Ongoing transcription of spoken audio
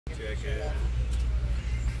it's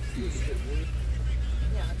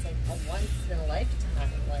like a once in a lifetime,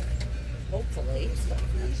 like, hopefully.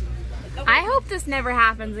 I hope this never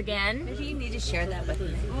happens again. Maybe you need to share that with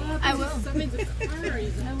me. I will.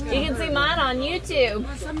 You can see mine on YouTube.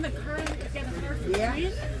 Some of the cars get a car for free? Yeah.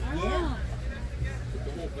 Wow.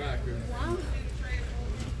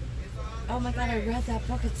 Oh my God, I read that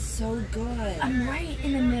book. It's so good. I'm right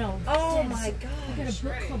in the middle. Oh my God. I got a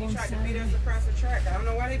book club on Tried to beat Saturday. us across the track. I don't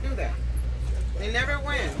know why they do that. They never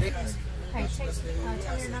win. Hey,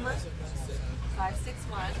 tell me your number.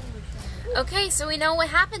 561. Okay, so we know what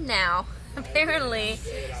happened now. Apparently,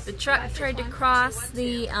 the truck tried to cross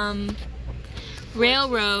the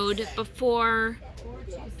railroad before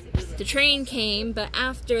the train came, but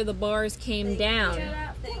after the bars came down.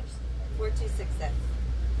 4266.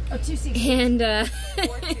 Oh, 26. And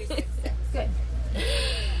 4266. Good.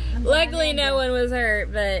 luckily no one was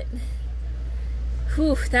hurt, but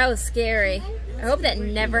whew, that was scary. I hope that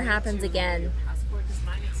never happens again.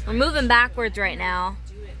 We're moving backwards right now.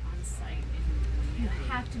 You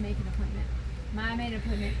have to make an appointment. I made an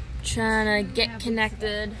appointment. Trying to get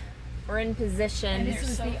connected. We're in And position this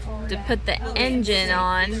was the to put the engine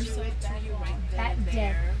on. that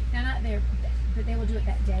day. No, not there, but they will do it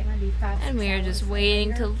that day. It might be 5 And we are just 6 hours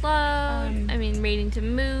waiting to later. waiting to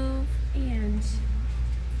move. And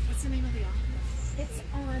What's the name of the office? it's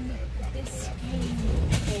on this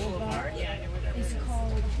boulevard. It's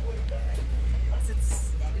called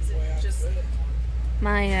Is it just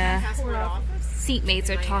My passport office? seatmates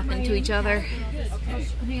are talking to each other.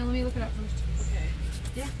 Hang on, let me look it up first.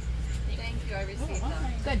 Yeah. Thank you, I received them.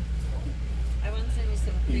 Good. I want to send you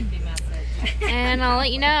some creepy message. And I'll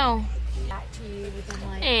let you know. Back to you within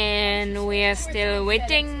like And we are still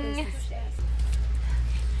waiting.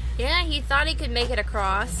 Yeah, he thought he could make it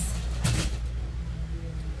across.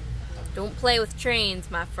 Don't play with trains,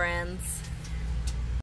 my friends.